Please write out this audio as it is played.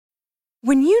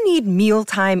When you need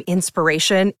mealtime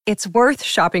inspiration, it's worth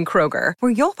shopping Kroger,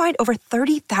 where you'll find over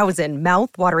 30,000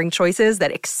 mouth-watering choices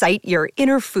that excite your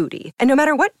inner foodie. And no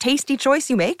matter what tasty choice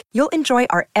you make, you'll enjoy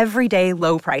our everyday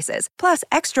low prices, plus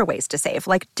extra ways to save,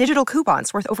 like digital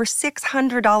coupons worth over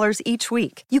 $600 each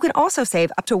week. You can also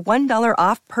save up to $1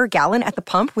 off per gallon at the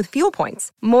pump with fuel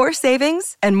points. More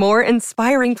savings and more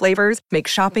inspiring flavors make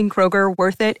shopping Kroger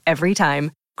worth it every time.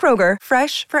 Kroger,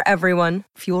 fresh for everyone.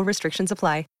 Fuel restrictions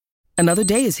apply. Another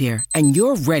day is here, and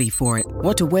you're ready for it.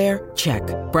 What to wear? Check.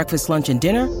 Breakfast, lunch, and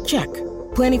dinner? Check.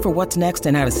 Planning for what's next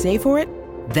and how to save for it?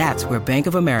 That's where Bank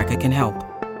of America can help.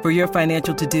 For your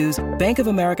financial to-dos, Bank of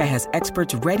America has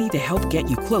experts ready to help get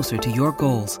you closer to your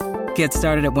goals. Get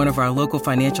started at one of our local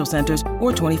financial centers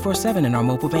or 24/7 in our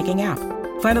mobile banking app.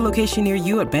 Find a location near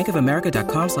you at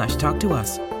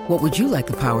bankofamerica.com/talktous. What would you like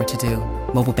the power to do?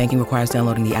 Mobile banking requires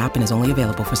downloading the app and is only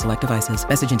available for select devices.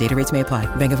 Message and data rates may apply.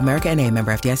 Bank of America N.A.,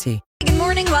 member FDIC. Good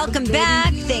morning. Welcome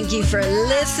back. Thank you for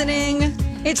listening.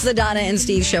 It's the Donna and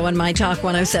Steve Show on My Talk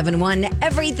 107.1.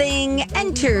 Everything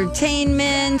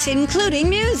entertainment, including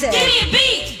music. Give me a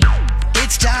beat!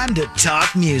 It's time to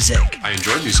talk music. I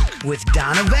enjoy music. With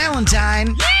Donna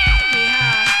Valentine.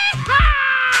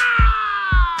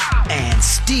 And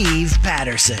Steve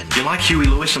Patterson. You like Huey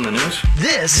Lewis on the news?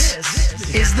 This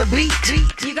is The Beat.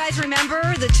 You guys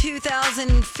remember the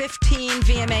 2015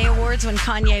 VMA Awards when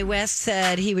Kanye West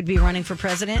said he would be running for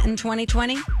president in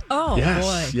 2020? Oh, yes,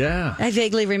 boy. Yeah. I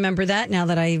vaguely remember that now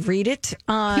that I read it.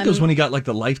 I think it was when he got like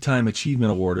the Lifetime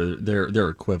Achievement Award, or their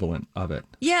equivalent of it.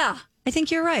 Yeah, I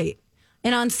think you're right.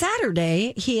 And on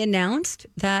Saturday, he announced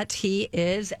that he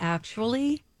is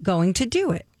actually going to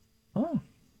do it. Oh.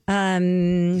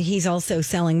 He's also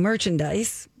selling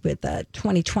merchandise with the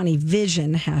 2020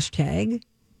 Vision hashtag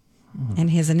and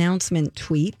his announcement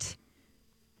tweet.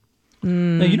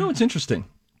 Now, you know what's interesting?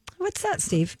 What's that,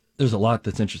 Steve? There's a lot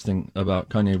that's interesting about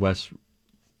Kanye West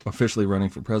officially running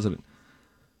for president.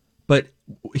 But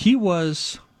he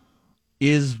was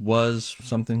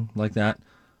something like that,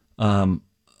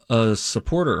 a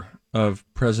supporter of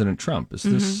President Trump. Is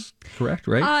this correct,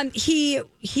 right? He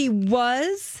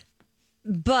was...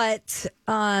 But,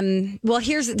 well,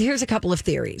 here's a couple of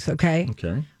theories, okay?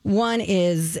 Okay. One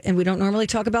is, and we don't normally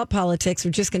talk about politics,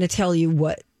 we're just going to tell you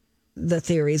what the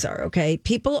theories are, okay?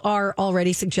 People are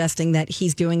already suggesting that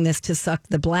he's doing this to suck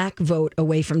the black vote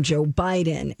away from Joe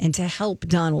Biden and to help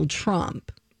Donald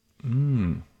Trump.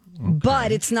 Okay.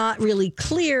 But it's not really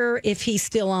clear if he's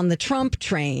still on the Trump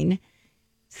train.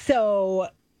 So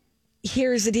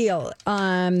here's the deal.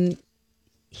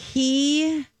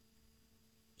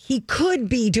 He could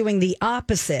be doing the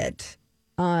opposite.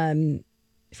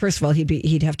 First of all,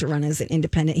 he'd have to run as an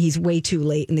independent. He's way too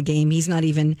late in the game.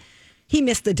 He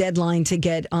missed the deadline to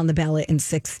get on the ballot in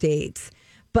 6 states.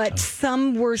 But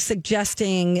some were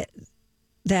suggesting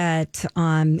that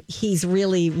he's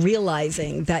really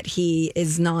realizing that he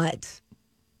is not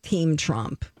Team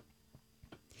Trump.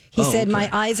 He said, "My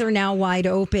eyes are now wide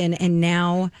open, and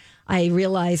now I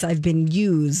realize I've been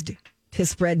used to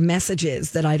spread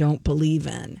messages that I don't believe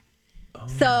in."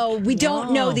 So we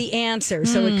don't know the answer.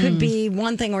 So it could be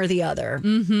one thing or the other.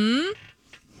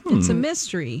 It's a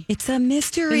mystery. It's a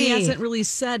mystery. He hasn't really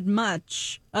said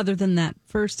much other than that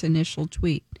first initial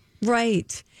tweet.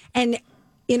 Right. And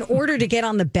in order to get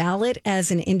on the ballot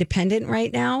as an independent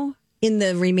right now, in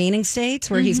the remaining states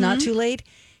where he's not too late,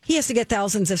 he has to get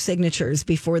thousands of signatures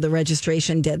before the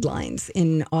registration deadlines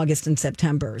in August and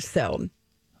September. So...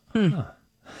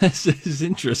 This is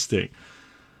interesting.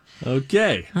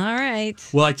 Okay. All right.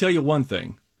 Well, I tell you one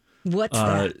thing. What's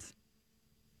that?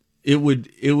 It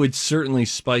would certainly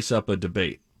spice up a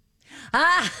debate.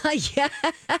 Yeah.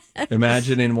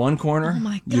 Imagine in one corner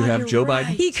you have Joe Biden.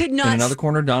 He could not. In another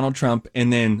corner, Donald Trump,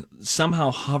 and then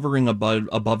somehow hovering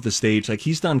above the stage, like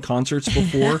he's done concerts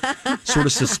before, sort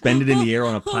of suspended in the air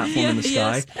on a platform in the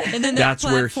sky. Yes. And then that's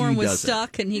that where platform he was does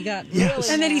stuck, and he got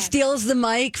And then he steals the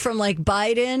mic from like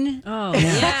Biden. Oh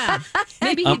yeah.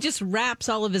 Maybe he just raps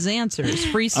all of his answers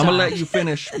freestyle. I'm gonna let you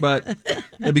finish, but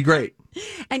it'd be great.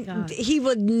 And he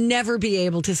would never be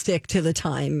able to stick to the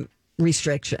time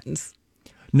restrictions.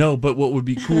 No, but what would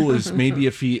be cool is maybe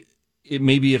if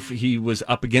he was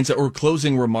up against it, or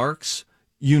closing remarks,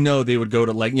 they would go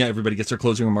to everybody gets their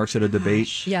closing remarks at a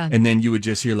debate. Yeah. And then you would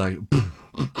just hear like,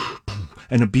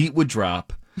 and a beat would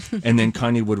drop, and then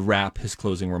Kanye would rap his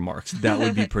closing remarks. That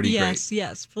would be pretty great.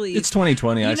 Yes, please. It's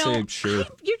 2020. I say sure.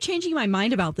 You're changing my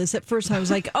mind about this. At first I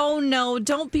was like, oh no,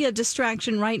 don't be a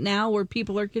distraction right now where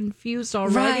people are confused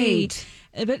already. Right.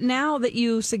 But now that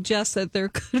you suggest that there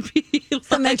could be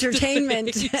some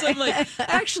entertainment, I'm like, I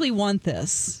actually want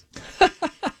this.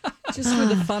 Just for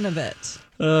the fun of it.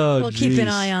 Oh, We'll keep an geez.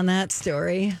 eye on that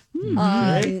story.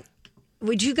 Did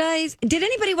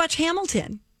anybody watch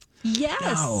Hamilton? Yes.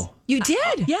 No. You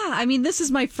did? Yeah, I mean, this is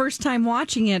my first time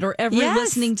watching it or ever Yes.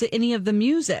 listening to any of the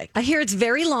music. I hear it's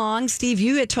very long. Steve,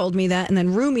 you had told me that, and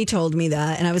then Rumi told me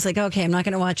that, and I was like, okay, I'm not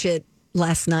going to watch it.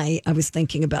 Last night, I was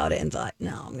thinking about it and thought,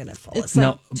 no, I'm going to fall It's asleep.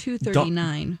 like No,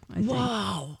 2:39, I think.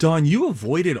 Wow. Dawn, you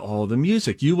avoided all the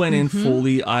music. You went in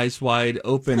fully eyes wide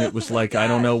open. It was like, I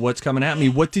don't know what's coming at me.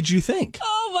 What did you think?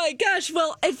 Oh my gosh.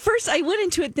 Well, at first I went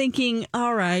into it thinking,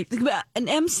 all right, an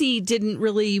MC didn't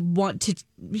really want to,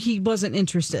 he wasn't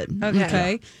interested.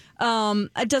 Okay.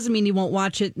 It doesn't mean he won't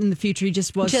watch it in the future. He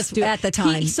just was At the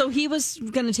time. So he was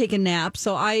going to take a nap.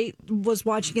 So I was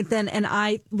watching it then, and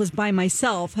I was by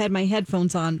myself, had my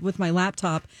headphones on with my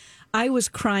laptop. I was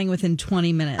crying within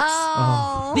 20 minutes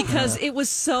because it was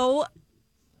so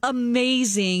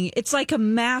amazing. It's like a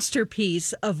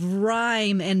masterpiece of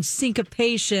rhyme and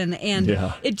syncopation, and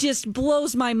it just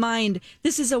blows my mind.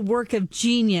 This is a work of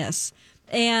genius.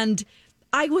 And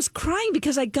I was crying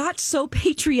because I got so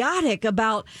patriotic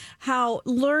about how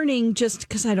learning, just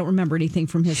because I don't remember anything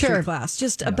from history class,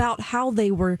 just about how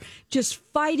they were just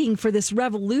fighting for this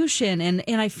revolution. And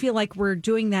I feel like we're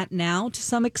doing that now to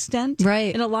some extent,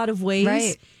 Right. in a lot of ways.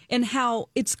 Right. And how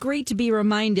it's great to be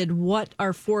reminded what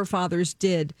our forefathers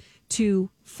did to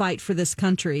fight for this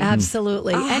country.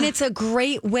 Absolutely. And it's a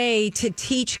great way to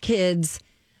teach kids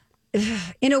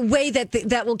in a way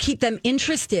that will keep them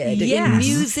interested in Yes.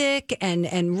 music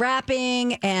and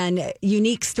rapping and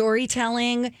unique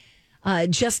storytelling.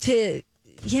 Just to,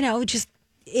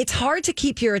 it's hard to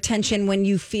keep your attention when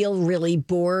you feel really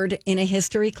bored in a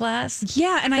history class.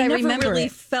 Yeah, and I never remember really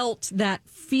it. felt that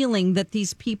feeling that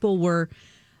these people were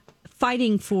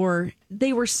fighting for.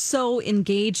 They were so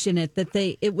engaged in it that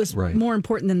it was Right. more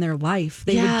important than their life.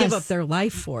 They would give Yes. up their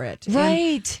life for it. And,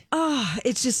 Right.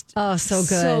 it's just Oh, so good.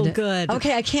 So good.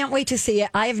 Okay, I can't wait to see it.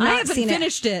 I have I not haven't seen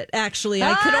finished it, actually.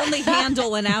 I could only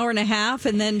handle an hour and a half,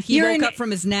 and then he You're woke in- up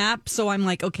from his nap. So I'm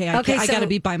like, okay, I Okay, got so- to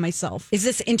be by myself. Is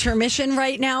this intermission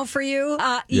right now for you?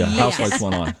 Yeah, yes. house lights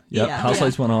went on. Yep, Yeah. house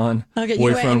lights went on. Okay, you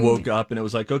Boyfriend went- woke up and it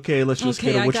was like, okay, let's just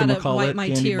Okay, get a I gotta whatchamacallit wipe my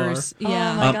candy tears. bar.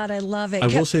 Yeah. Oh my God, I love it. I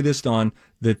will say this, Dawn,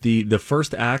 that the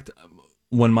first act,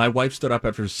 when my wife stood up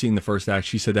after seeing the first act,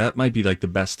 she said that might be like the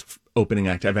best opening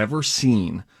act I've ever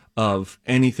seen of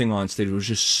anything on stage. It was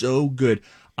just so good.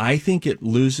 I think it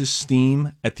loses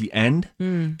steam at the end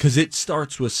because it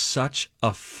starts with such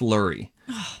a flurry.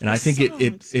 And I think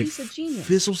it He's a genius.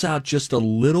 fizzles out just a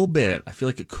little bit. I feel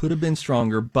like it could have been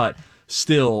stronger, but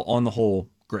still, on the whole,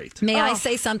 great. May I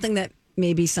say something that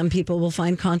maybe some people will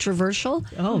find controversial?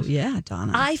 Oh, yeah,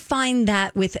 Donna. I find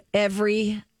that with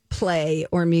every play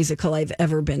or musical I've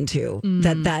ever been to,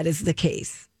 that is the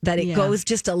case. That it Yeah. goes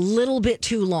just a little bit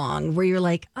too long, where you're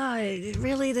like, oh,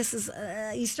 really? This is,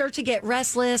 you start to get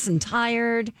restless and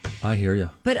tired. I hear you.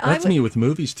 But That's me with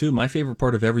movies, too. My favorite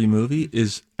part of every movie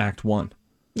is Act 1.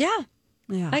 Yeah,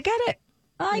 Yeah. I get it.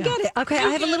 I get it. Okay, I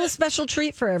have a little special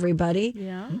treat for everybody.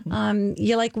 Yeah.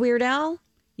 You like Weird Al?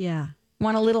 Yeah.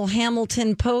 Want a little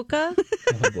Hamilton polka?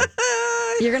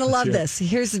 You're going to love this.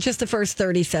 Here's just the first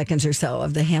 30 seconds or so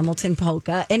of the Hamilton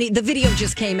polka. And the video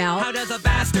just came out. How does a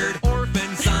bastard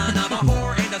orphan son of a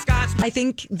whore and a Scotch I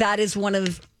think that is one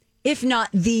of, if not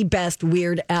the best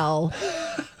Weird Al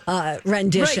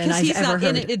rendition because I've he's ever not heard.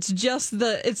 in it. It's just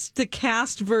the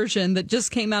cast version that just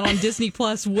came out on Disney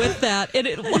Plus with that, and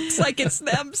it looks like it's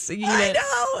them singing I it. know,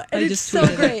 I and it's just so tweeted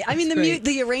it. great. I mean, It's the great.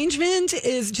 the arrangement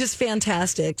is just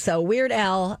fantastic. So Weird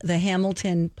Al, the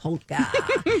Hamilton polka.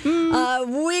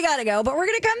 We gotta go, but we're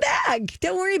gonna come back.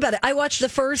 Don't worry about it. I watched the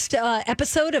first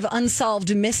episode of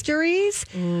Unsolved Mysteries.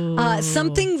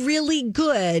 Something really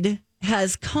good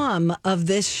has come of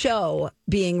this show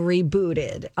being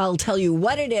rebooted. I'll tell you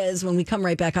what it is when we come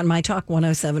right back on My Talk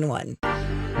 1071.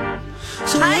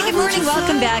 Hi, good morning.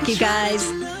 Welcome back, you guys.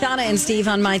 Donna and Steve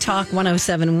on My Talk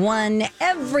 1071.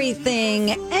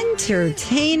 Everything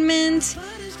entertainment.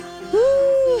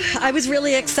 Woo. I was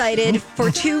really excited for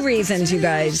two reasons, you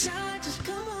guys.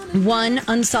 One,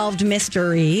 Unsolved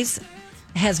Mysteries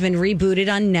has been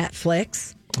rebooted on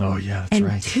Netflix. Oh, yeah, that's And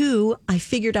right. two, I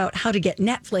figured out how to get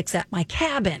Netflix at my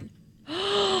cabin.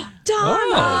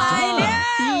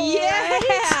 Yeah.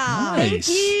 Thank Nice.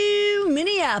 you,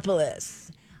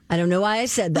 Minneapolis. I don't know why I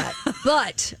said that,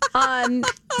 but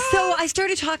so I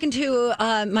started talking to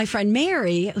my friend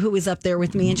Mary, who was up there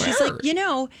with me, and she's like,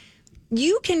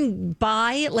 you can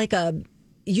buy like a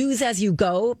use as you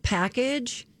go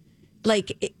package.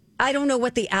 Like, I don't know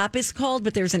what the app is called,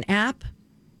 but there's an app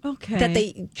Okay. that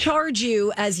they charge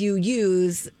you as you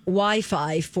use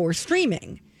Wi-Fi for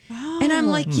streaming. And I'm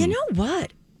like, you know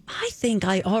what? I think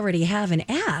I already have an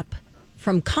app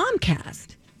from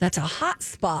Comcast that's a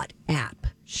hotspot app.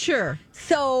 Sure.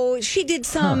 So she did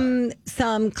some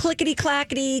clickety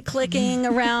clackety clicking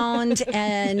around,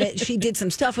 and she did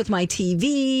some stuff with my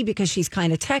TV because she's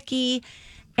kind of techie.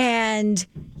 And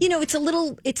it's a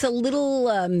little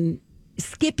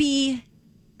skippy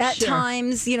at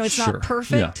times. It's not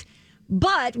perfect. Yeah.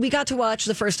 But we got to watch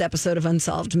the first episode of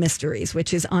Unsolved Mysteries,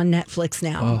 which is on Netflix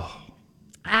now. Sounds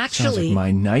Actually, like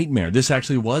my nightmare. This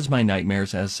actually was my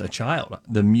nightmares as a child.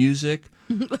 The music,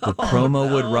 the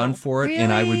promo would run for it,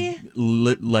 and I would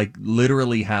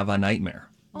literally have a nightmare.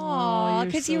 oh,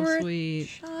 because you were sweet.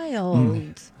 a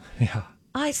child. Yeah.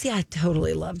 I see. I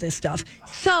totally love this stuff.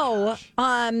 So,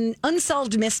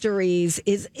 Unsolved Mysteries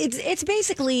it's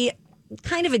basically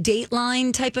kind of a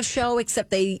Dateline type of show, except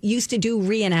they used to do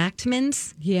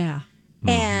reenactments. Yeah.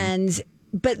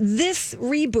 But this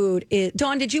reboot is.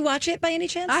 Dawn, did you watch it by any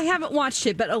chance? I haven't watched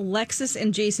it, but Alexis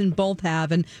and Jason both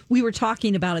have, and we were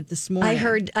talking about it this morning.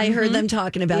 I heard them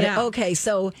talking about it. Okay,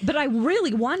 so But I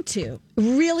really want to.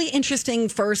 really interesting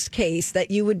first case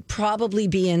that you would probably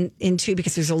be into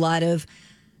because there's a lot of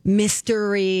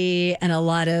mystery and a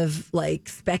lot of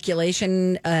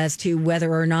speculation as to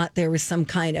whether or not there was some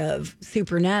kind of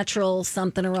supernatural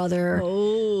something or other.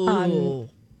 Oh.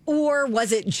 Or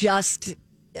was it just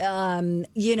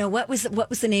what was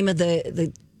the name of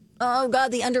the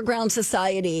the underground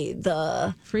society,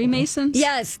 the Freemasons?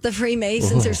 Yes, the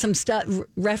Freemasons. There's some stuff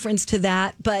reference to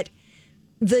that, but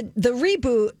the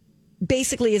reboot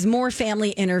basically is more family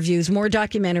interviews, more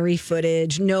documentary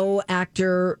footage, no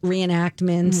actor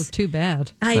reenactments. Too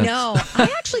bad. I know.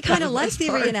 I actually kind of like the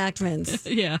reenactments.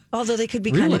 Yeah. Although they could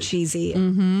be kind Really? of cheesy.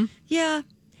 Mm-hmm. Yeah.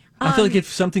 I feel like if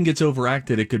something gets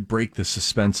overacted, it could break the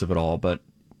suspense of it all. But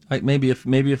maybe if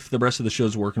the rest of the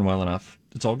show's working well enough,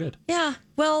 it's all good. Yeah.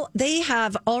 Well, they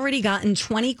have already gotten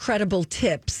 20 credible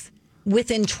tips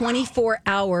within 24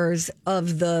 hours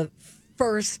of the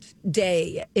first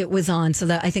day it was on. So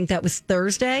I think that was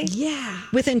Thursday. Yeah.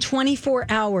 Within 24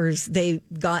 hours, they've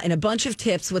gotten a bunch of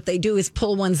tips. What they do is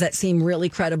pull ones that seem really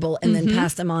credible and then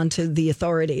pass them on to the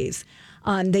authorities.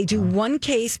 They do one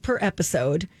case per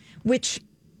episode, which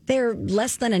they're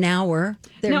less than an hour.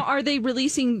 Now, are they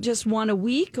releasing just one a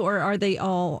week, or are they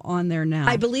all on there now?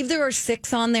 I believe there are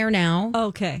 6 on there now.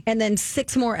 Okay. And then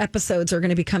 6 more episodes are going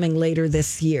to be coming later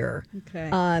this year. Okay.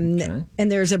 And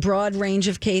there's a broad range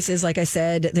of cases. Like I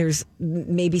said, there's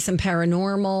maybe some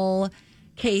paranormal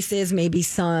cases, maybe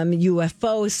some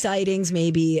UFO sightings,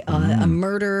 maybe a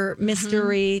murder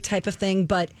mystery type of thing.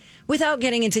 But without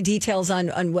getting into details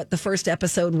on what the first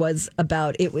episode was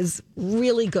about, it was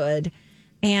really good.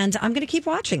 And I'm going to keep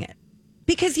watching it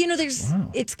because,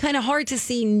 it's kind of hard to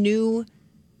see new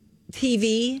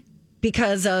TV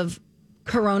because of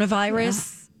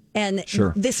coronavirus. Yeah. And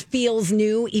this feels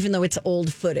new, even though it's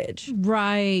old footage.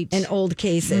 Right. And old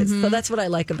cases. So that's what I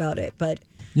like about it. But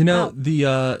the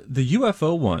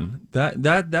UFO one,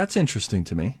 that's interesting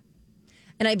to me.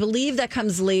 And I believe that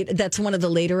comes late. That's one of the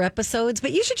later episodes.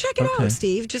 But you should check it out,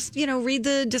 Steve. Just, read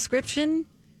the description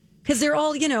because they're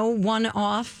all,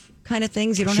 one-off kind of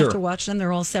things. You don't have to watch them.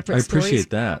 They're all separate stories. I appreciate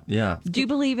that. Yeah. Do you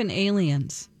believe in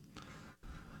aliens?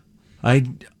 I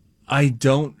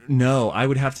don't know. I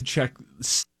would have to check.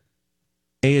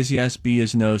 A is yes, B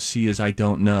is no, C is I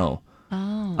don't know.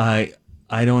 Oh.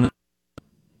 I don't.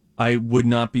 I would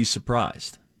not be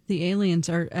surprised. The aliens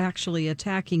are actually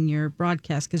attacking your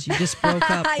broadcast because you just broke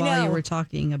up while you were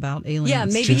talking about aliens. Yeah,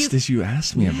 maybe just as you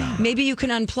asked me about. Maybe you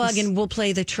can unplug and we'll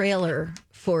play the trailer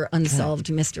for Unsolved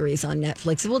Mysteries on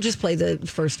Netflix. We'll just play the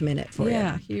first minute for you.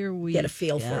 Yeah, here we get a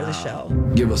feel for the show.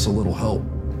 Give us a little help.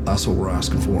 That's what we're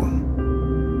asking for.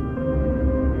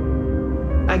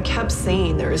 I kept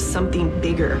saying there is something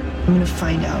bigger. I'm going to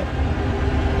find out.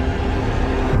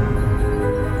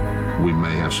 We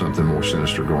may have something more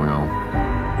sinister going on.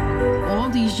 All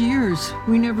these years,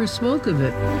 we never spoke of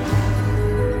it.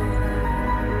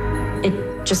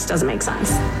 It just doesn't make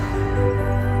sense.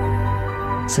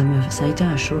 Ça a été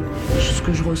un choc. Ce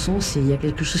que je ressens, c'est qu'il y a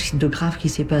quelque chose de grave qui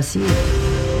s'est passé.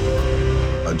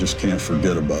 I just can't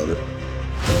forget about it.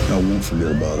 I won't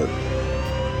forget about it.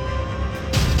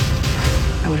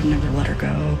 I would have never let her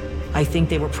go. I think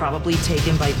they were probably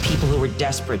taken by people who were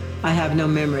desperate. I have no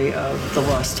memory of the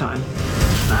lost time.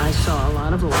 I saw a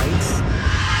lot of lights.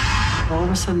 All of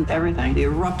a sudden, everything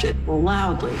erupted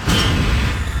loudly.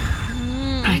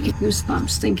 I get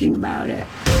goosebumps thinking about it.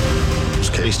 This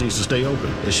case needs to stay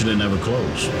open. It should have never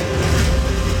closed.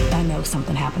 I know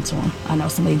something happened to him. I know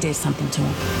somebody did something to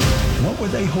him. What were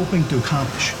they hoping to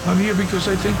accomplish? I'm here because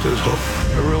I think there's hope.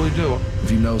 I really do.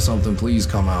 If you know something, please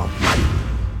come out.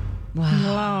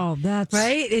 Wow, that's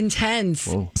right? Intense.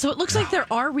 Whoa. So it looks like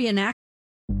there are reenactments.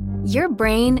 Your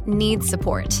brain needs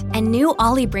support, and new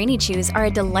Ollie Brainy Chews are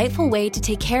a delightful way to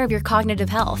take care of your cognitive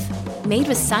health. Made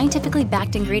with scientifically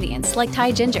backed ingredients like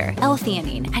Thai ginger,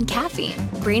 L-theanine, and caffeine,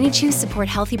 Brainy Chews support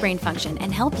healthy brain function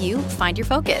and help you find your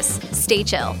focus, stay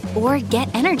chill, or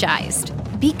get energized.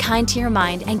 Be kind to your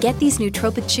mind and get these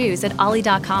nootropic chews at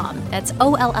ollie.com. That's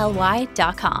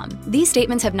OLLY.com. These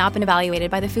statements have not been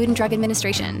evaluated by the Food and Drug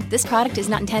Administration. This product is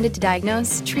not intended to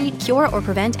diagnose, treat, cure, or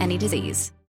prevent any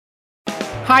disease.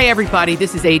 Hi, everybody.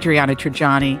 This is Adriana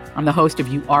Trajani. I'm the host of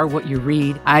You Are What You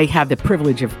Read. I have the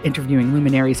privilege of interviewing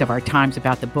luminaries of our times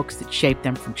about the books that shaped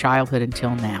them from childhood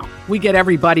until now. We get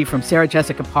everybody from Sarah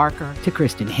Jessica Parker to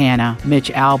Kristen Hanna, Mitch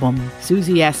Albom,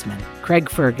 Susie Essman, Craig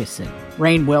Ferguson,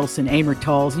 Rainn Wilson, Amor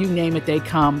Tolls, you name it, they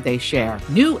come, they share.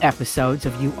 New episodes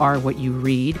of You Are What You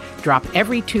Read drop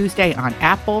every Tuesday on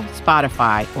Apple,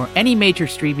 Spotify, or any major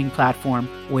streaming platform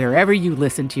wherever you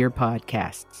listen to your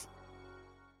podcasts.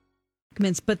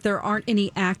 But there aren't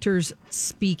any actors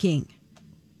speaking.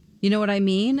 You know what I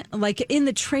mean? Like in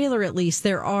the trailer, at least,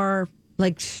 there are.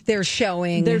 Like they're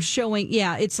showing.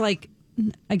 Yeah, it's like,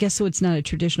 I guess so it's not a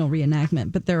traditional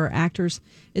reenactment, but there are actors,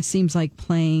 it seems like,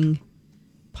 playing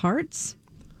parts.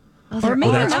 Or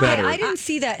maybe that's not. better. I didn't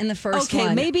see that in the first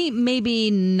one. Okay, maybe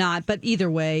not, but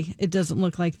either way, it doesn't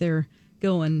look like they're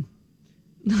going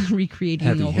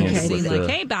recreating the whole scene. Like,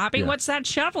 hey, Bobby, what's that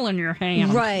shovel in your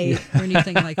hand? Right. Or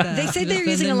anything like that. They say Just they're been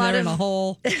using a in lot there of in a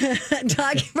hole.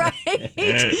 Right.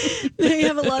 They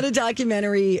have a lot of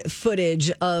documentary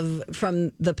footage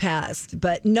from the past.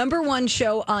 But number one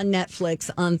show on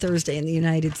Netflix on Thursday in the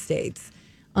United States,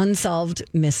 Unsolved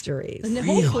Mysteries. And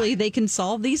hopefully they can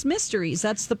solve these mysteries.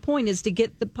 That's the point, is to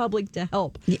get the public to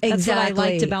help. Exactly. That's what I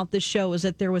liked about the show, is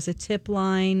that there was a tip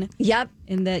line. Yep.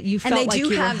 And that you felt like you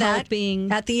were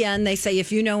helping. At the end, they say,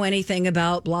 if you know anything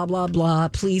about blah, blah, blah,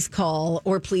 please call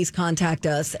or please contact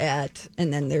us at,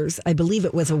 and then there's, I believe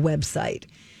it was a website.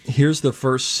 Here's the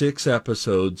first 6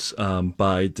 episodes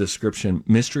by description.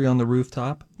 Mystery on the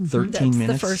Rooftop, 13 That's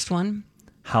minutes. the first one.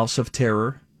 House of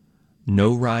Terror,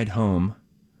 No Ride Home,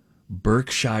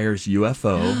 Berkshire's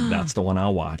UFO. That's the one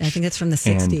I'll watch. I think it's from the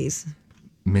 60s. And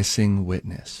Missing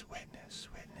Witness.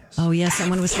 Oh, yeah.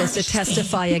 Someone was supposed to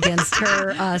testify against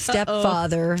her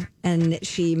stepfather, and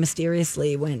she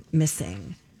mysteriously went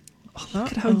missing. Oh,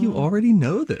 look at how you already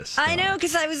know this. I know,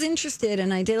 because I was interested,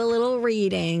 and I did a little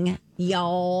reading,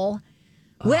 y'all.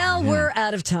 Well, we're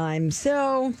out of time.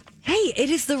 So, hey, it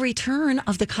is the return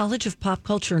of the College of Pop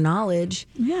Culture Knowledge.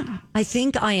 Yeah. I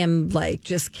think I am,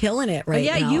 just killing it now.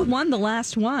 Yeah, you won the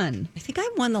last one. I think I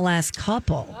won the last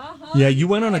couple. Yeah, you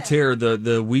went on a tear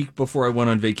the week before I went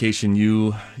on vacation.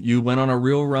 You went on a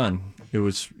real run. It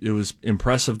was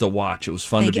impressive to watch. It was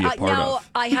fun to be a part of.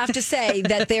 I have to say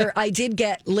that I did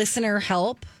get listener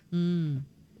help. What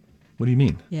do you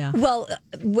mean? Yeah. Well,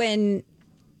 when...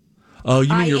 Oh,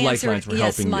 you mean your lifelines were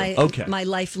helping you? Okay. My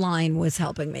lifeline was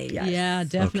helping me. Yes. Yeah,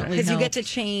 definitely. Because you get to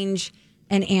change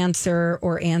an answer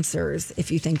or answers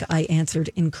if you think I answered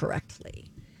incorrectly.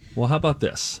 Well, how about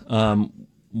this?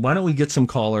 Why don't we get a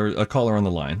caller on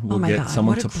the line? We'll get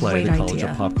someone to play the College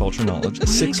of Pop Culture Knowledge.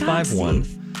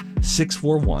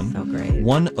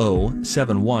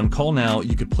 651-641-1071. Call now.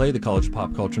 You could play the College of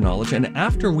Pop Culture Knowledge. And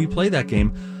after we play that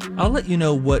game, I'll let you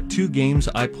know what 2 games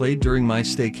I played during my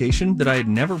staycation that I had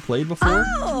never played before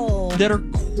that are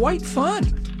quite fun.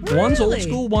 Really? One's old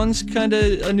school, one's kind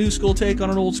of a new school take on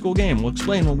an old school game. We'll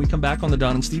explain when we come back on the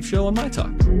Don and Steve Show on My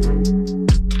Talk.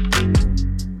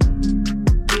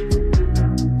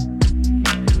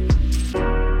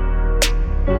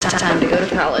 Time to go to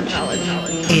college.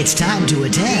 It's time to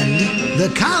attend the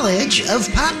College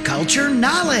of Pop Culture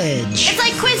Knowledge. It's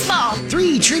like quiz ball.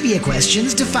 3 trivia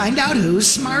questions to find out who's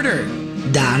smarter.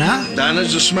 Donna?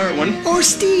 Donna's a smart one. Or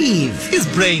Steve? His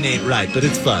brain ain't right, but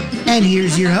it's fun. And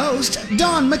here's your host,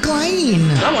 Dawn McLean.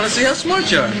 I want to see how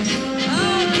smart you are.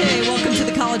 Okay, welcome to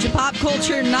the College of Pop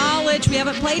Culture Knowledge. We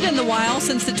haven't played in a while,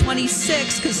 since the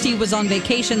 26th, because Steve was on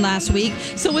vacation last week.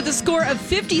 So with a score of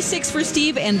 56 for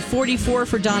Steve and 44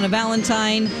 for Donna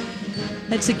Valentine,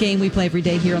 that's a game we play every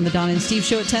day here on the Donna and Steve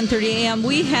Show at 10:30 a.m.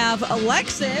 We have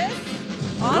Alexis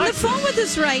on the phone with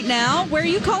us right now. Where are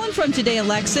you calling from today,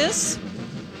 Alexis?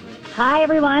 Hi,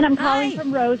 everyone. I'm calling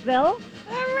from Roseville. All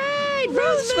right,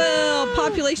 Roseville.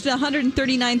 Population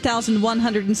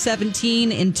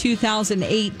 139,117 in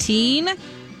 2018.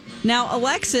 Now,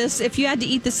 Alexis, if you had to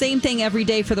eat the same thing every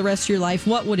day for the rest of your life,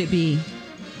 what would it be?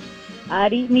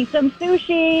 I'd eat me some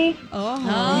sushi.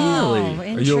 Oh,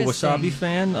 really? Are you a wasabi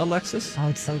fan, Alexis? Oh,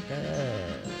 it's so good.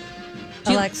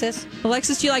 Alexis,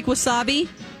 do you like wasabi?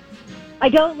 I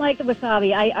don't like the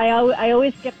wasabi. I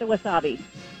always skip the wasabi.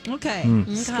 Okay.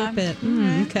 Skip it.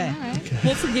 Okay.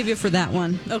 We'll forgive you for that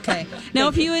one. Okay. Now,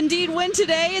 if you indeed win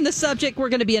today in the subject we're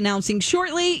going to be announcing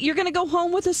shortly, you're going to go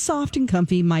home with a soft and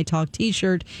comfy My Talk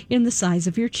t-shirt in the size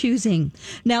of your choosing.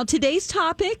 Now, today's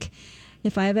topic,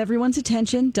 if I have everyone's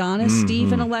attention, Donna,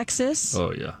 Steve, and Alexis.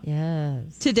 Oh, yeah.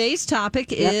 Yes. Today's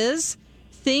topic is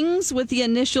things with the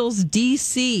initials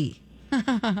DC.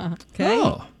 Okay.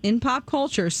 Oh. In pop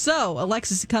culture. So,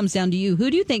 Alexis, it comes down to you. Who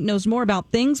do you think knows more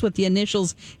about things with the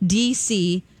initials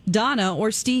DC, Donna or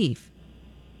Steve?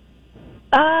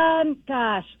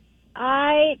 Gosh.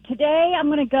 Today I'm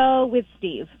going to go with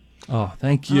Steve. Oh,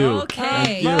 thank you. Okay.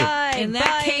 Thank you. Bye. In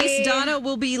that case, Donna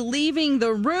will be leaving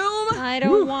the room. I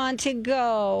don't want to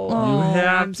go. You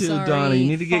have I'm to, sorry. Donna. You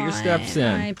need to get your steps in.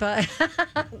 All right,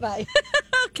 bye.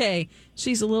 Okay.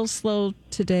 She's a little slow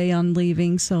today on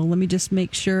leaving, so let me just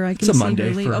make sure I can It's a see Monday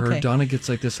her leave. for her. Okay. Donna gets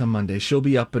like this on Monday. She'll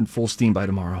be up in full steam by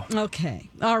tomorrow. Okay.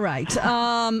 All right.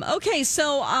 Okay.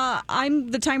 So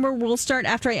the timer will start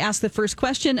after I ask the first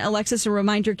question. Alexis, a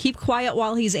reminder, keep quiet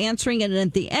while he's answering. And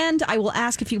at the end, I will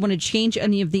ask if you want to change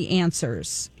any of the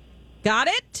answers. Got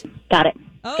it? Got it.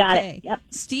 Okay. Got it. Yep.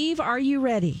 Steve, are you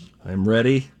ready? I'm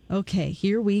ready. Okay.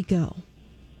 Here we go.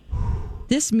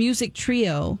 This music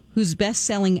trio, whose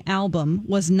best-selling album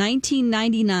was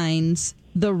 1999's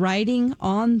The Writing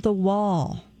on the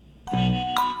Wall.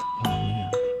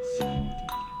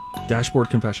 Dashboard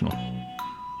Confessional.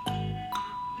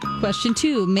 Question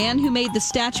 2. Man who made the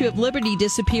Statue of Liberty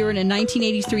disappear in a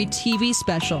 1983 TV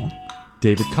special.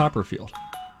 David Copperfield.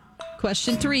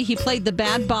 Question 3. He played the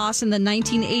bad boss in the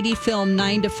 1980 film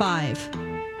 9 to 5.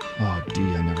 Oh, D.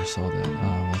 I never saw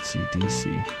that. Let's see.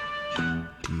 DC.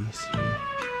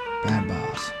 Bad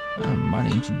boss. My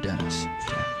name's Dennis.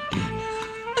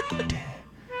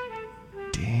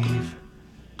 Dave.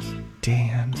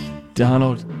 Dan.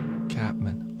 Donald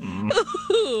Capman.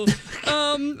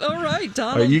 All right,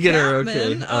 Donald. You get her.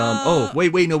 Chapman. Okay.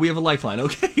 Wait. No, we have a lifeline.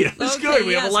 Okay, that's good.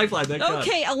 We have a lifeline. Thank God.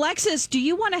 Okay, Alexis, do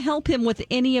you want to help him with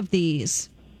any of these?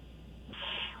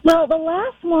 Well, the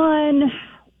last one,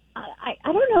 I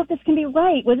don't know if this can be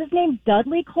right. Was his name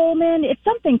Dudley Coleman? It's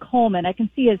something Coleman. I can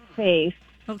see his face.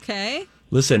 Okay.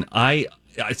 Listen,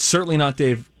 it's certainly not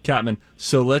Dave Catman.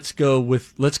 So let's go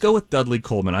with Dudley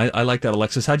Coleman. I like that,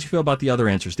 Alexis. How'd you feel about the other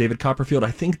answers? David Copperfield.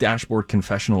 I think Dashboard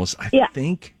Confessional is. I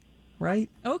think right.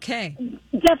 Okay.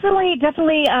 Definitely.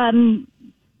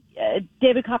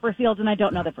 David Copperfield, and I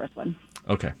don't know the first one.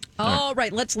 Okay. All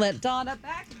right. Let's let Donna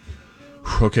back.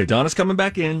 Okay, Donna's coming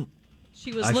back in.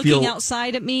 She was looking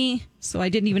outside at me, so I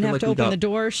didn't even have to open the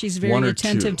door. She's very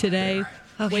attentive today.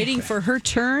 Waiting for her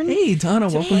turn. Hey, Donna,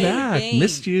 welcome back.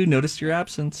 Missed you. Noticed your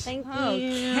absence. Thank you.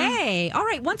 Okay. All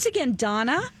right. Once again,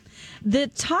 Donna, the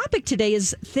topic today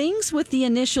is things with the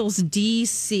initials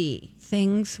DC.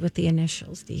 Things with the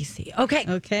initials DC. Okay.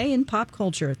 Okay. In pop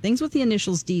culture, things with the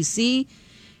initials DC.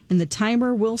 And the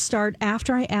timer will start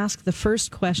after I ask the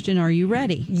first question. Are you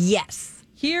ready? Yes.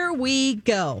 Here we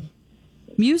go.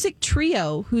 Music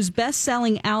trio whose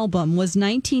best-selling album was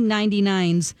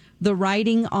 1999's The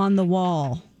Writing on the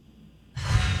Wall.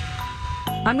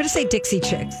 I'm going to say Dixie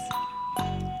Chicks.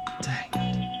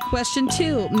 Question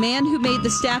 2. Man who made the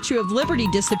Statue of Liberty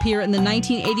disappear in the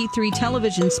 1983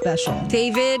 television special.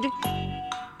 David.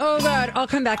 Oh, God. I'll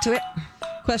come back to it.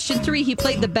 Question 3. He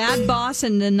played the bad boss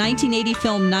in the 1980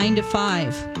 film 9 to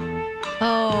 5.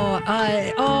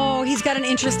 He's got an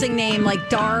interesting name like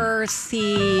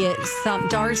Darcy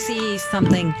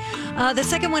something. The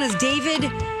second one is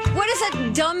David. What is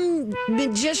that dumb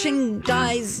magician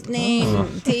guy's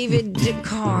name? David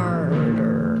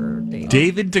DeCarter.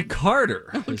 David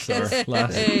DeCarter.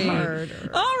 Okay.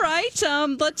 All right.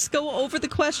 Let's go over the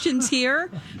questions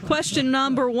here. Question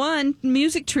number 1.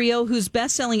 Music trio whose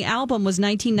best-selling album was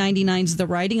 1999's The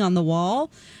Writing on the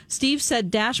Wall. Steve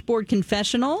said Dashboard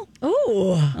Confessional.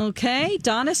 Oh. Okay.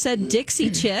 Donna said Dixie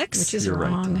Chicks. Which is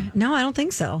wrong. Right. No, I don't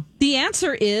think so. The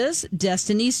answer is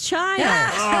Destiny's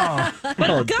Child.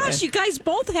 But gosh, you guys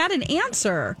both had an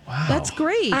answer. Wow. That's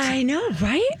great. I know,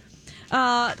 right?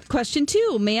 Question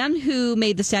 2. Man who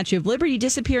made the Statue of Liberty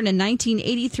disappear in a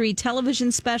 1983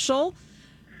 television special.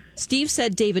 Steve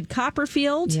said David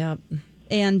Copperfield. Yep.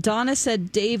 And Donna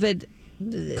said David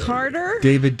Carter.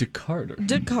 David DeCarter.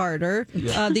 DeCarter.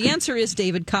 Yeah. The answer is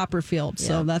David Copperfield.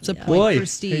 So that's a point for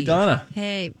Steve. Hey, Donna.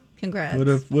 Hey, congrats.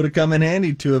 Would have come in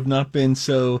handy to have not been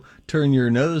so turn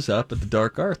your nose up at the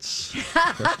dark arts.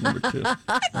 Question number 2.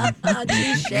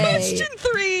 Question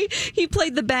 3. He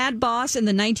played the bad boss in the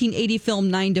 1980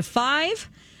 film 9 to 5.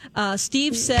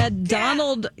 Steve said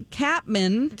Donald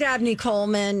Capman. Dabney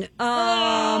Coleman.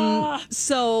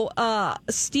 So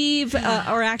Steve,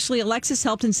 or actually Alexis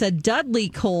helped and said Dudley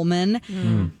Coleman.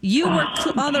 You were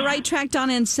on the right track,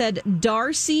 Donna, and said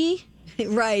Darcy.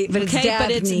 Right, but it's Dabney.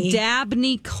 But it's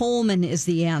Dabney Coleman is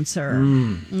the answer.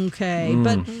 Okay,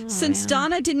 but since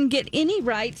Donna didn't get any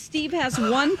right, Steve has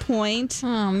 1 point.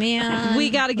 Oh, man. We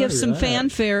got to give some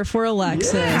fanfare for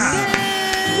Alexis.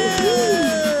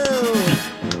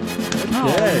 All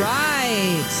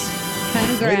right.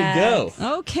 Congrats. Way to go.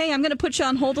 Okay, I'm going to put you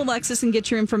on hold, Alexis, and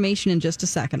get your information in just a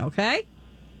second, okay?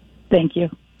 Thank you.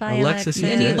 Bye, Alexis,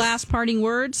 Any last parting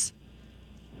words?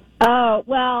 Oh,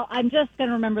 well, I'm just going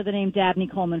to remember the name Dabney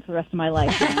Coleman for the rest of my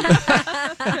life. All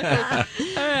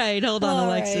right, hold on,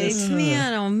 Alexis. Right.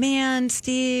 Man, oh, man,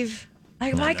 Steve.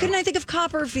 Why couldn't I think of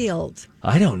Copperfield?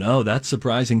 I don't know. That's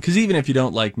surprising. Because even if you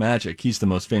don't like magic, he's the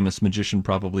most famous magician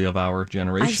probably of our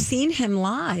generation. I've seen him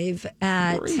live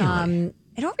at, Really? I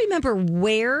don't remember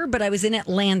where, but I was in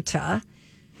Atlanta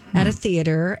at a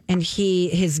theater, and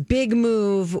his big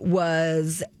move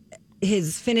was,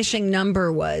 his finishing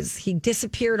number was, he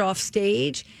disappeared off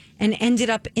stage and ended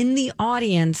up in the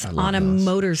audience on a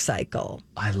motorcycle.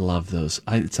 I love those.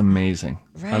 It's amazing.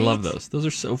 Right? I love those. Those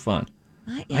are so fun.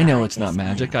 Yeah, I know it's not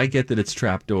magic. I get that it's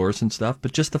trapdoors and stuff,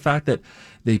 but just the fact that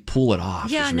they pull it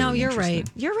off. Yeah, is no, really you're interesting. right.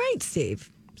 You're right,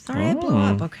 Steve. Sorry I blew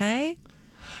up, okay?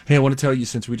 Hey, I want to tell you,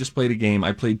 since we just played a game,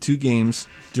 I played 2 games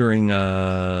during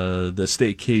the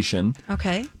staycation.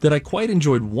 Okay. That I quite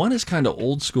enjoyed. One is kind of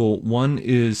old school. One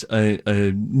is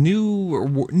a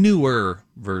newer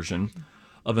version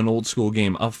of an old school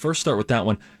game. I'll first start with that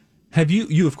one.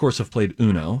 You of course have played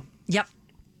Uno. Yep.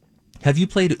 Have you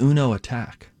played Uno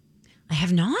Attack? I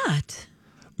have not.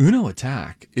 Uno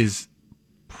Attack is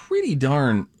pretty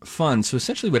darn fun. So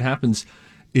essentially what happens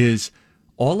is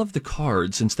all of the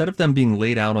cards, instead of them being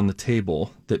laid out on the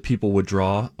table that people would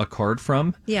draw a card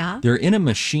from, they're in a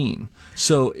machine.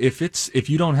 So if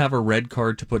you don't have a red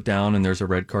card to put down and there's a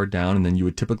red card down, and then you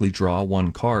would typically draw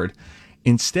one card,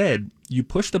 instead you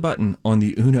push the button on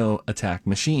the Uno Attack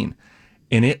machine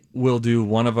and it will do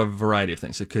one of a variety of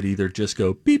things. It could either just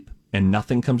go beep and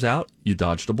nothing comes out, you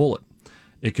dodged a bullet.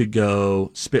 It could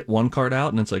go spit one card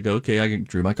out and it's like, okay, I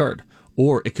drew my card.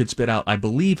 Or it could spit out, I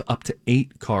believe, up to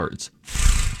 8 cards.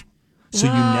 So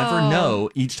you never know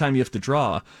each time you have to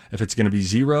draw if it's going to be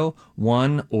 0,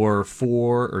 1, or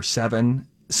 4, or 7.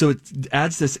 So it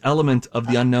adds this element of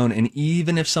the unknown. And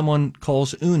even if someone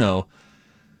calls Uno,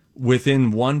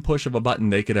 within one push of a button,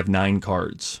 they could have 9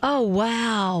 cards. Oh,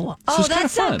 wow. So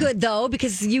That's not good, though,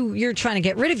 because you're trying to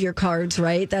get rid of your cards,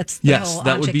 right? That's the Yes, whole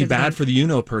that would object be of the bad game. for the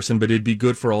Uno person, but it'd be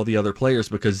good for all the other players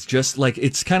because just like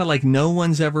it's kind of like no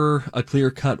one's ever a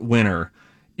clear-cut winner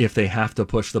if they have to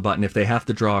push the button, if they have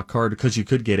to draw a card, because you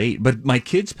could get 8. But my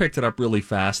kids picked it up really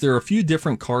fast. There are a few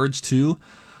different cards, too,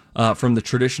 from the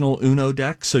traditional Uno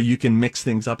deck, so you can mix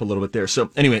things up a little bit there.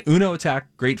 So anyway, Uno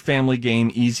Attack, great family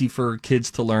game, easy for kids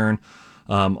to learn.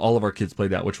 All of our kids played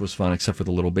that, which was fun, except for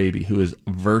the little baby, who is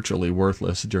virtually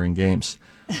worthless during games.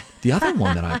 The other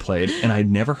one that I played, and I'd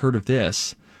never heard of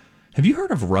this, have you heard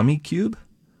of Rummy Cube?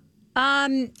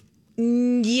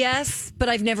 Yes, but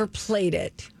I've never played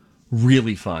it.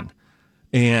 Really fun.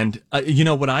 And,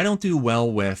 what I don't do well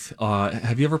with,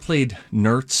 have you ever played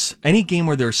Nerds? Any game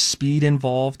where there's speed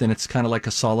involved and it's kind of like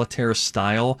a solitaire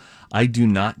style, I do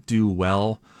not do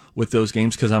well with those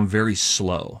games because I'm very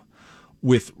slow.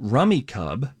 With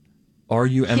Rummikub,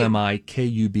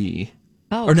 Rummikub.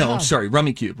 Oh, or no, Cub. I'm sorry,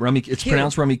 Rummikub. It's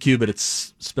pronounced Rummikub, but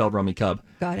it's spelled Rummikub.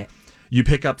 Got it. You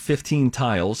pick up 15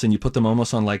 tiles and you put them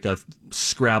almost on like a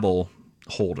Scrabble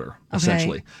holder,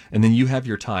 essentially. And then you have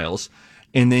your tiles.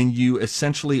 And then you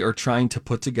essentially are trying to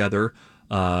put together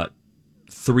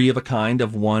 3 of a kind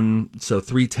of one. So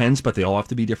 3 tens, but they all have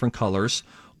to be different colors.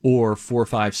 Or 4,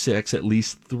 5, 6, at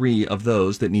least 3 of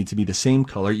those that need to be the same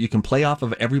color. You can play off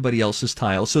of everybody else's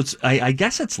tiles. So it's I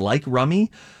guess it's like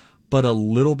Rummy, but a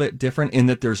little bit different in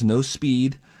that there's no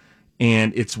speed.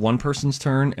 And it's one person's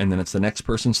turn, and then it's the next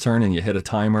person's turn, and you hit a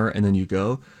timer, and then you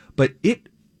go. But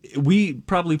we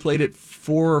probably played it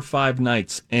 4 or 5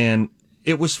 nights, and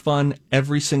it was fun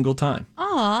every single time.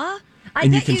 Aw.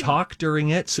 And you can talk during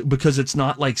it because it's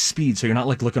not like speed. So you're not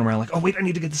like looking around like, oh, wait, I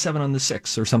need to get the 7 on the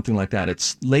 6 or something like that.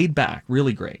 It's laid back,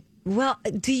 really great. Well,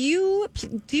 do you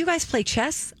guys play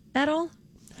chess at all?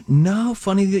 No,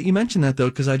 funny that you mentioned that, though,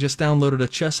 because I just downloaded a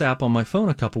chess app on my phone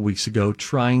a couple weeks ago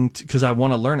because I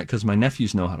want to learn it because my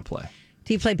nephews know how to play.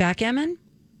 Do you play backgammon?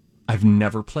 I've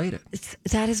never played it.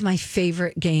 That is my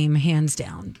favorite game, hands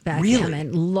down. Backgammon.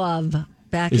 Really? Love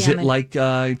backgammon. Is it like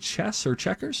chess or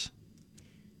checkers?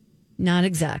 Not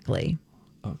exactly.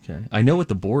 Okay. I know what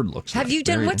the board looks like. Have you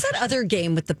done, Very what's that other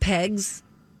game with the pegs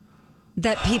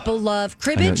that people love?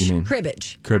 Cribbage?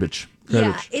 Cribbage.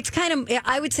 Yeah, it's kind of,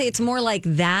 I would say it's more like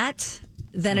that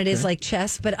than it is like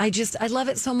chess, but I love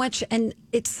it so much, and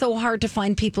it's so hard to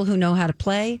find people who know how to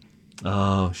play.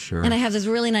 Oh, sure. And I have this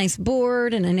really nice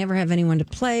board, and I never have anyone to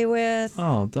play with.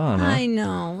 Oh, Donna. I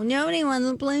know. Nobody wants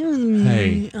to play with me.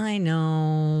 Hey. I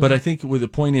know. But I think the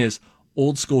point is,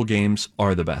 old school games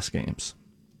are the best games.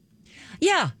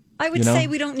 Yeah, I would say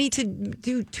we don't need to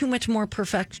do too much more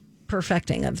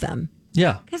perfecting of them.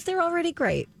 Yeah. Because they're already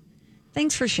great.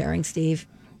 Thanks for sharing, Steve.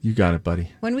 You got it,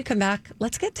 buddy. When we come back,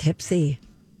 let's get tipsy.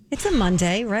 It's a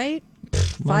Monday, right?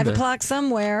 5 o'clock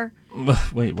somewhere.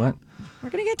 Wait, what? We're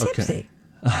going to get tipsy.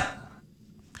 I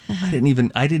didn't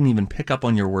even pick up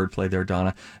on your wordplay there,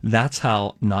 Donna. That's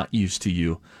how not used to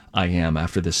you I am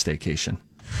after this staycation.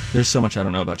 There's so much I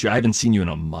don't know about you. I haven't seen you in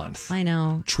a month. I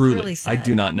know. Truly. Really I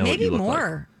do not know what you look like. Maybe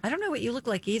more. I don't know what you look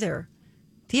like either.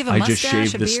 Do you have a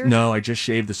mustache, a beard? No, I just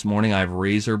shaved this morning. I have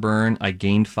razor burn. I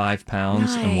gained 5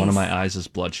 pounds, and one of my eyes is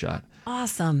bloodshot.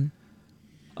 Awesome.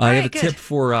 I have a tip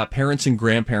for parents and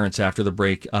grandparents after the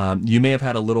break. You may have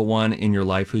had a little one in your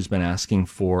life who's been asking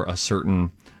for a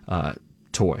certain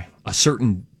toy, a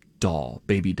certain doll,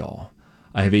 baby doll.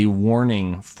 I have a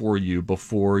warning for you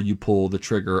before you pull the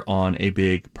trigger on a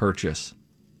big purchase.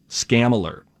 Scam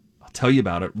alert. I'll tell you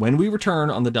about it when we return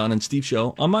on the Don and Steve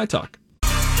Show on My Talk.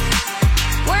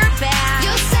 We're back.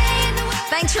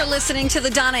 Thanks for listening to the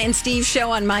Donna and Steve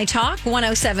Show on My Talk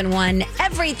 107.1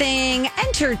 Everything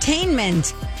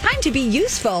Entertainment. Time to be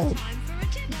useful.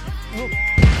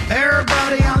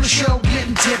 Everybody on the show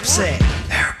getting tipsy.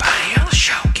 Everybody on the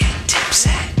show getting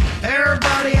tipsy.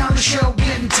 Everybody on the show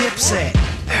getting tipsy.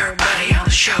 Everybody on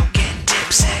the show getting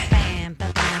tipsy.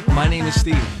 My name is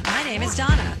Steve. My name is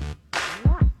Donna.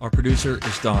 Our producer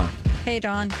is Dawn. Hey,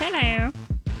 Dawn. Hello.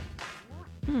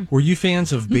 Were you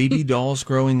fans of baby dolls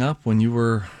growing up when you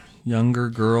were younger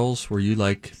girls? Were you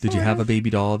like, did you have a baby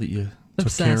doll that you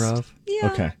took care of?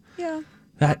 Yeah. Okay. Yeah.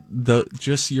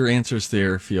 Just your answers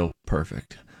there feel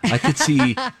perfect. I could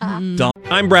see Dawn.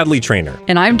 I'm Bradley Trainer.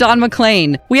 And I'm Don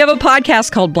McClain. We have a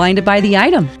podcast called Blinded by the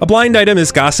Item. A blind item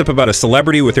is gossip about a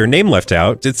celebrity with their name left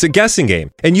out. It's a guessing game,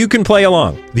 and you can play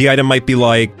along. The item might be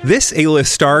like, this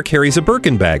A-list star carries a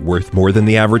Birkin bag worth more than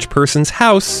the average person's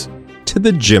house to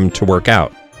the gym to work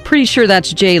out. Pretty sure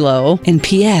that's J-Lo. And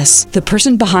P.S. the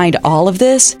person behind all of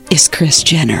this is Kris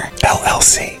Jenner,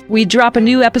 LLC. We drop a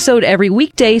new episode every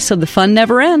weekday so the fun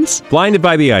never ends. Blinded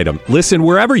by the Item. Listen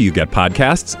wherever you get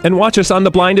podcasts and watch us on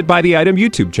the Blinded by the Item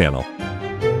YouTube channel.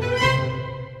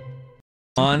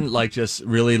 On like just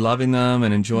really loving them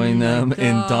and enjoying them.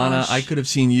 And Donna, I could have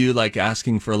seen you like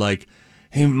asking for like,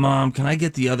 hey, Mom, can I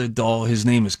get the other doll? His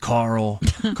name is Carl.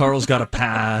 Carl's got a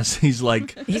pass. He's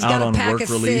like out on work release. He's got a pack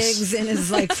of figs in his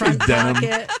like front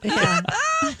pocket. Yeah.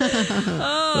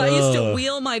 I used to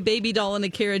wheel my baby doll in a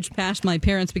carriage past my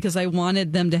parents because I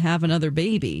wanted them to have another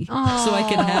baby so I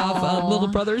could have a little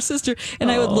brother or sister.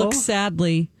 And I would look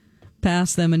sadly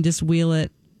past them and just wheel it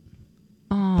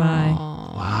by.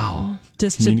 Wow.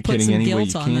 Just to put some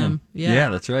guilt on them. Yeah,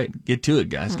 that's right. Get to it,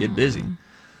 guys. Get busy.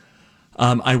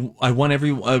 I want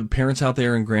every parents out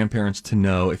there and grandparents to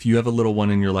know if you have a little one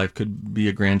in your life, could be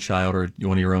a grandchild or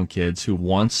one of your own kids who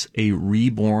wants a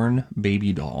reborn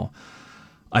baby doll.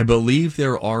 I believe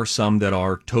there are some that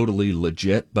are totally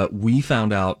legit, but we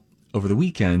found out over the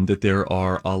weekend that there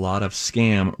are a lot of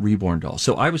scam reborn dolls.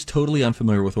 So I was totally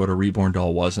unfamiliar with what a reborn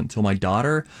doll was until my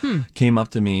daughter came up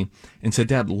to me and said,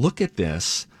 Dad, look at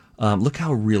this. Look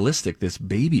how realistic this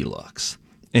baby looks.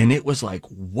 And it was like,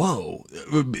 whoa,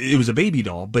 it was a baby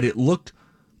doll, but it looked,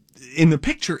 in the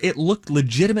picture, it looked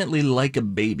legitimately like a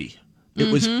baby.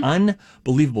 It was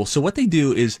unbelievable. So what they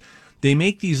do is they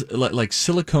make these like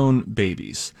silicone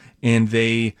babies and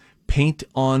they paint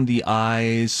on the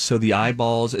eyes. So the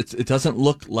eyeballs, it doesn't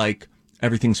look like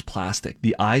everything's plastic.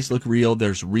 The eyes look real.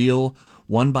 There's real,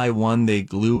 one by one, they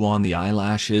glue on the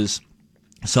eyelashes.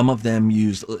 Some of them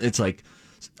use, it's like,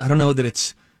 I don't know that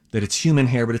it's human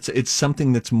hair, but it's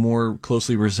something that's more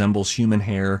closely resembles human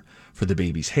hair for the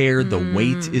baby's hair. The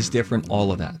weight is different,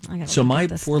 all of that. So my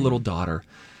poor little daughter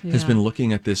has been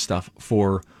looking at this stuff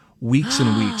for weeks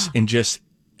and weeks and just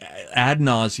ad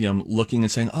nauseum looking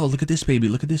and saying, oh, look at this baby,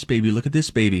 look at this baby, look at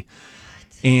this baby.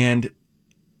 And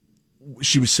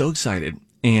she was so excited,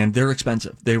 and they're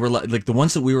expensive. They were like the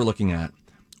ones that we were looking at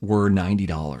were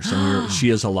 $90. And she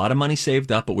has a lot of money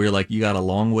saved up, but we were like, you got a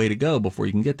long way to go before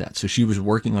you can get that. So she was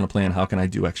working on a plan. How can I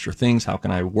do extra things? How can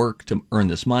I work to earn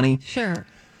this money? Sure.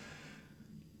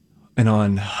 And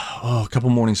on a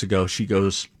couple mornings ago, she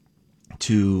goes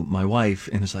to my wife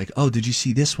and is like, oh, did you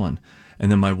see this one?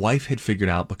 And then my wife had figured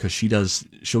out, because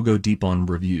she'll go deep on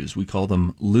reviews. We call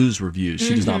them lose reviews.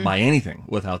 She does not buy anything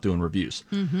without doing reviews.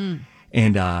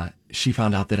 And she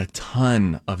found out that a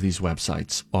ton of these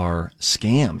websites are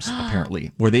scams,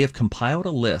 apparently, where they have compiled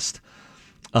a list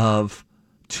of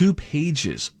 2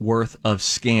 pages worth of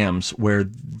scams where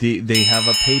they have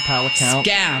a PayPal account.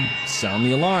 Scam. Sound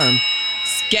the alarm.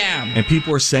 Scam. And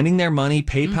people are sending their money.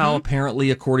 PayPal, apparently,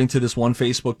 according to this one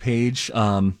Facebook page,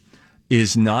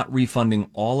 is not refunding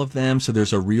all of them. So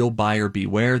there's a real buyer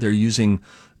beware. They're using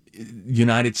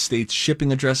United States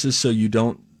shipping addresses so you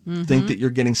don't think that you're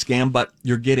getting scammed, but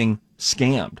you're getting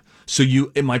scammed. So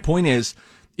and my point is,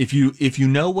 if you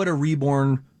know what a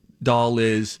reborn doll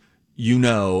is,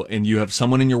 and you have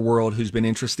someone in your world who's been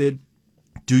interested,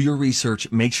 do your research,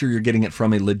 make sure you're getting it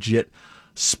from a legit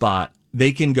spot.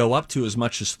 They can go up to as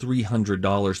much as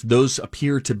 $300. Those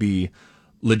appear to be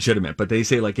legitimate, but they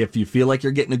say, like, if you feel like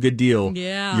you're getting a good deal,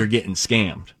 you're getting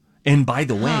scammed. And by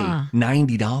the way,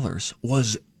 $90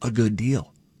 was a good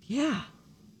deal. Yeah.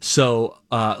 So,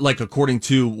 according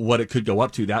to what it could go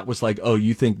up to, that was like, oh,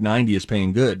 you think 90 is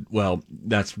paying good? Well,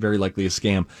 that's very likely a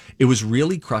scam. It was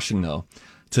really crushing, though,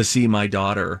 to see my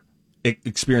daughter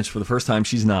experience for the first time,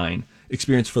 she's 9,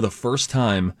 experience for the first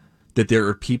time that there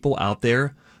are people out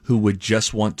there who would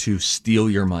just want to steal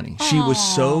your money. She was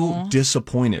so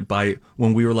disappointed by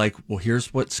when we were like, well,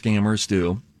 here's what scammers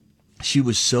do. She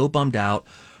was so bummed out.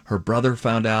 Her brother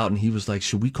found out, and he was like,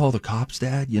 should we call the cops,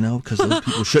 Dad? Because those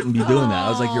people shouldn't be doing that. I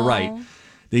was like, you're right.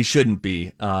 They shouldn't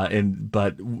be.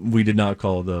 But we did not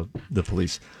call the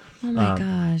police. Oh, my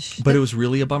gosh. But it was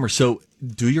really a bummer. So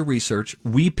do your research.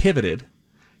 We pivoted,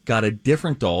 got a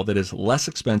different doll that is less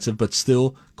expensive, but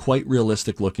still quite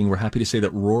realistic looking. We're happy to say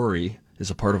that Rory is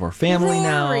a part of our family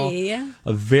now.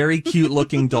 A very cute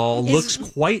looking doll. Looks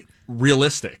quite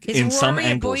realistic in some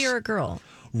angles. Is Rory a boy or a girl?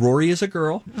 Rory is a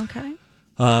girl. Okay.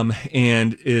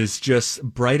 And is just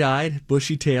bright-eyed,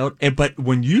 bushy-tailed. But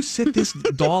when you sit this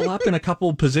doll up in a couple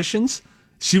of positions,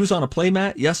 she was on a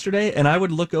playmat yesterday, and I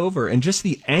would look over, and just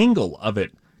the angle of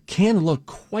it can look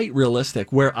quite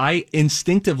realistic, where I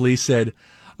instinctively said,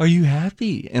 are you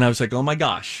happy? And I was like, oh my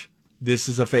gosh, this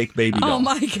is a fake baby doll. Oh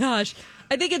my gosh.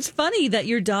 I think it's funny that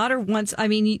your daughter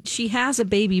she has a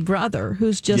baby brother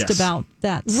who's just about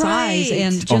that size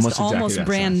and just almost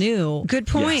brand new. Good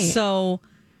point. Yes. So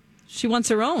she wants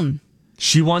her own.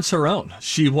 She wants her own.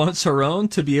 She wants her own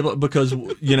to be able, because,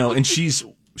 and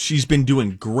she's been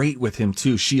doing great with him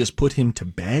too. She has put him to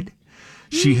bed.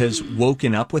 She has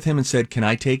woken up with him and said, can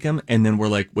I take him? And then we're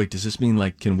like, wait, does this mean,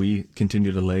 like, can we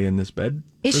continue to lay in this bed?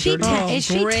 Is she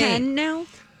 10 now?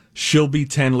 She'll be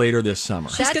 10 later this summer.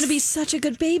 She's going to be such a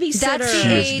good babysitter. That's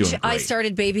the age I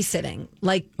started babysitting.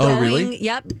 Really?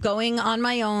 Yep, going on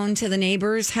my own to the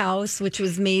neighbor's house, which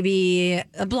was maybe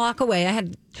a block away. I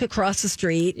had to cross the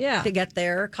street to get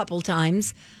there a couple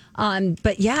times.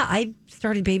 But yeah, I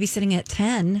started babysitting at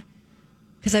 10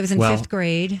 because I was in 5th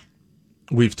grade.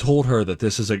 We've told her that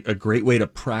this is a great way to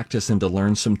practice and to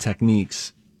learn some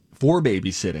techniques for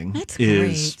babysitting. That's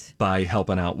is great. By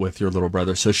helping out with your little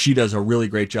brother. So she does a really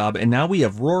great job. And now we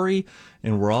have Rory,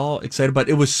 and we're all excited. But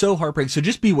it was so heartbreaking. So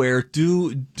just beware.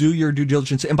 Do your due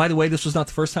diligence. And by the way, this was not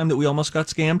the first time that we almost got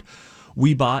scammed.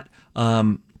 We bought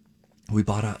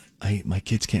my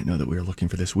kids can't know that we were looking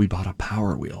for this. We bought a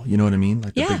Power Wheel. You know what I mean?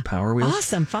 Like the big Power Wheels.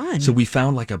 Awesome, fun. So we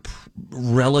found, like,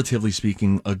 relatively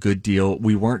speaking, a good deal.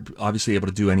 We weren't obviously able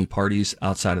to do any parties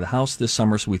outside of the house this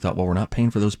summer. So we thought, well, we're not paying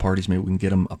for those parties. Maybe we can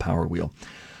get them a Power Wheel.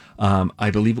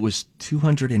 I believe it was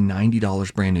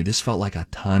 $290 brand new. This felt like a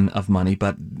ton of money,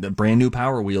 but the brand new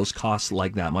Power Wheels cost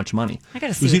like that much money. I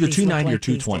gotta see. It was either $290 $290 or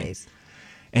 $220.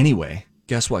 Anyway,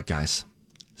 guess what, guys?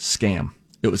 Scam.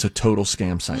 It was a total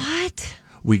scam site. What?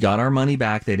 We got our money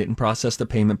back. They didn't process the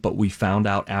payment, but we found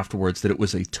out afterwards that it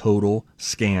was a total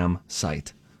scam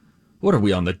site. What are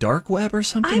we, on the dark web or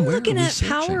something? I'm looking at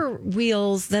Power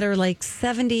Wheels that are like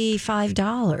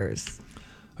 $75.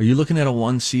 Are you looking at a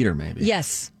one-seater maybe?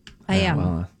 Yes, I am.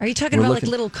 Well, are you talking about like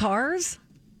little cars?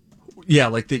 Yeah,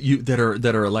 like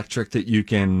that are electric that you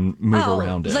can move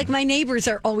around in. Like my neighbors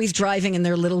are always driving in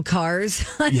their little cars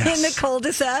in the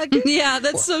cul-de-sac. Yeah,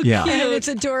 that's so cute. And it's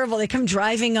adorable. They come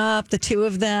driving up, the two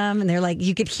of them, and they're like,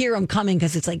 you could hear them coming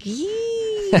because it's like,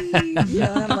 yee.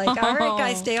 I'm like, all right,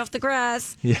 guys, stay off the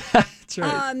grass. Yeah, that's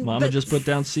right. Mama just put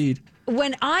down seed.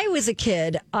 When I was a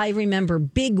kid, I remember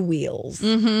big wheels.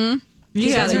 Mm-hmm.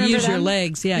 You got to use your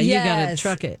legs. Yeah, you got to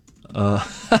truck it.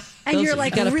 And you're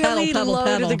like really low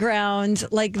pedal. to the ground.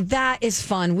 Like, that is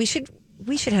fun. We should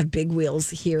have big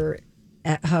wheels here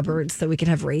at Hubbard so we can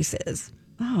have races.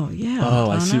 Oh, yeah. Oh,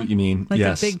 I Donna. see what you mean. Like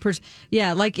yes. a big person.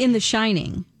 Yeah, like in The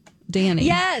Shining, Danny.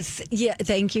 Yes. Yeah.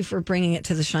 Thank you for bringing it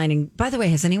to The Shining. By the way,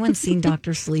 has anyone seen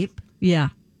Dr. Sleep? Yeah.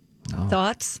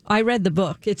 Thoughts? I read the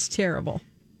book. It's terrible.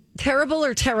 Terrible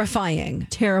or terrifying?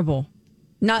 Terrible.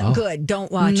 Not good.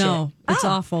 Don't watch it. No, it's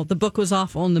awful. The book was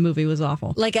awful and the movie was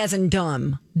awful. Like as in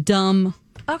dumb. Dumb.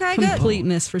 Okay, good. Complete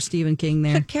miss for Stephen King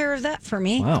there. Took care of that for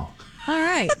me. Wow. All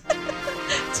right.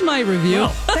 It's my review.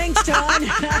 Thanks, Don.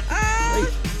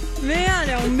 Man,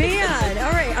 oh man.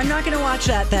 All right, I'm not going to watch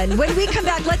that then. When we come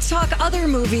back, let's talk other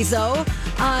movies, though.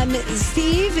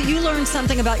 Steve, you learned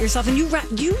something about yourself, and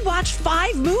you watched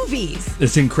 5 movies.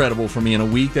 It's incredible for me in a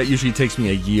week. That usually takes me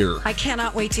a year. I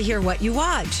cannot wait to hear what you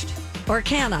watched. Or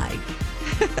can I?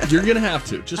 You're going to have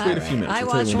to. Just wait a few minutes. I I'll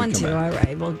tell watched you when one we come too. back. All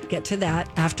right, we'll get to that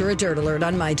after a Dirt Alert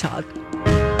on My Talk.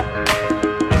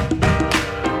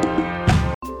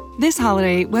 This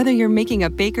holiday, whether you're making a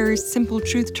Baker's Simple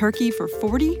Truth turkey for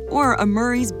 40 or a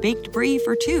Murray's Baked Brie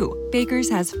for 2, Baker's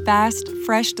has fast,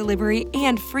 fresh delivery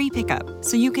and free pickup,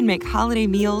 so you can make holiday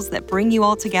meals that bring you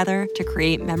all together to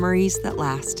create memories that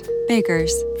last.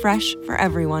 Baker's, fresh for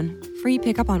everyone. Free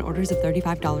pickup on orders of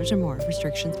 $35 or more.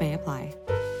 Restrictions may apply.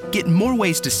 Get more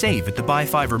ways to save at the Buy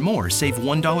 5 or More Save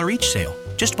 $1 each sale.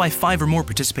 Just buy 5 or more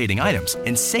participating items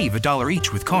and save $1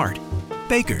 each with card.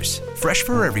 Baker's, fresh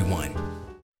for everyone.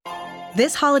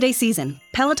 This holiday season,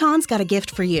 Peloton's got a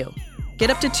gift for you. Get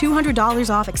up to $200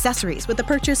 off accessories with the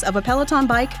purchase of a Peloton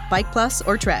bike, Bike Plus,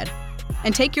 or Tread.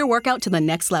 And take your workout to the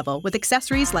next level with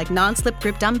accessories like non-slip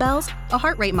grip dumbbells, a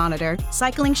heart rate monitor,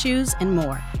 cycling shoes, and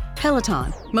more.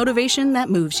 Peloton, motivation that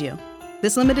moves you.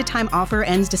 This limited time offer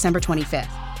ends December 25th.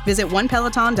 Visit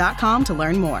onepeloton.com to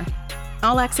learn more.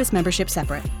 All access membership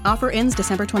separate. Offer ends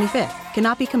December 25th.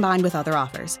 Cannot be combined with other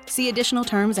offers. See additional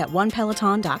terms at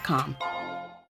onepeloton.com.